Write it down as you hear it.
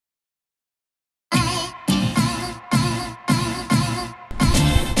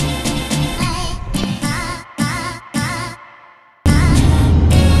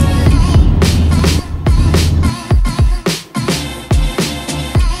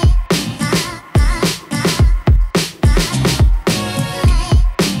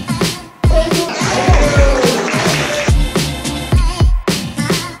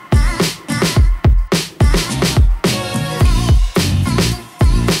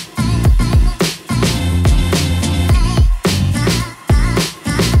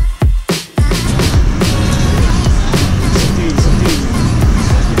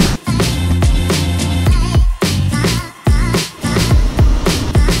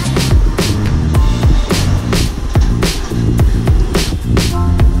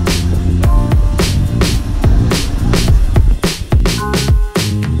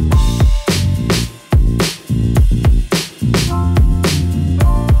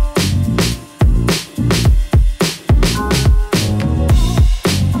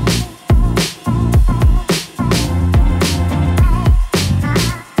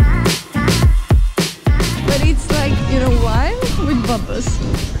bubbles.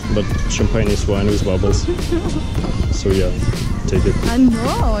 But champagne is wine with bubbles. So yeah, take it. I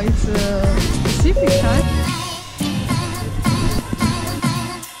know, it's specific, right?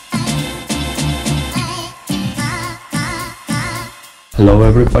 Hello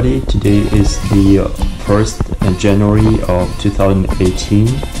everybody, today is the 1st January of 2018,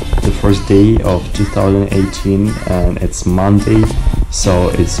 the first day of 2018, and it's Monday, so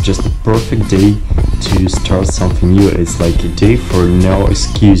it's just a perfect day to start something new. It's like a day for no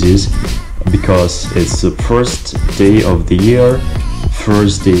excuses, because it's the first day of the year,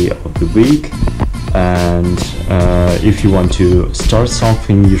 first day of the week, and if you want to start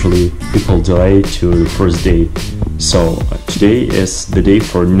something, usually people delay to the first day. So today is the day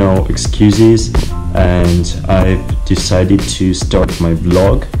for no excuses, and I've decided to start my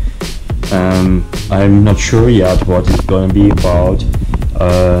blog. I'm not sure yet what it's gonna be about,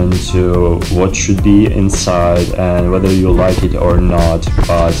 and what should be inside, and whether you like it or not,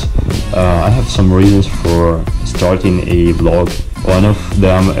 but I have some reasons for starting a blog. One of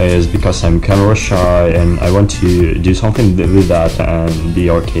them is because I'm camera shy and I want to do something with that and be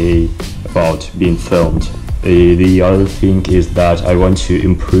okay about being filmed. The other thing is that I want to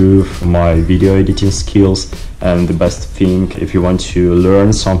improve my video editing skills, and the best thing if you want to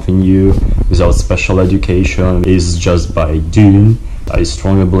learn something new without special education is just by doing. I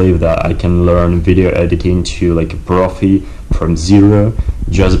strongly believe that I can learn video editing to like a profi from zero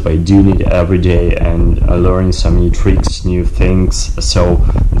just by doing it every day and learning some new tricks, new things. So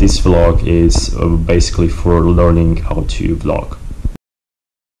this vlog is basically for learning how to vlog.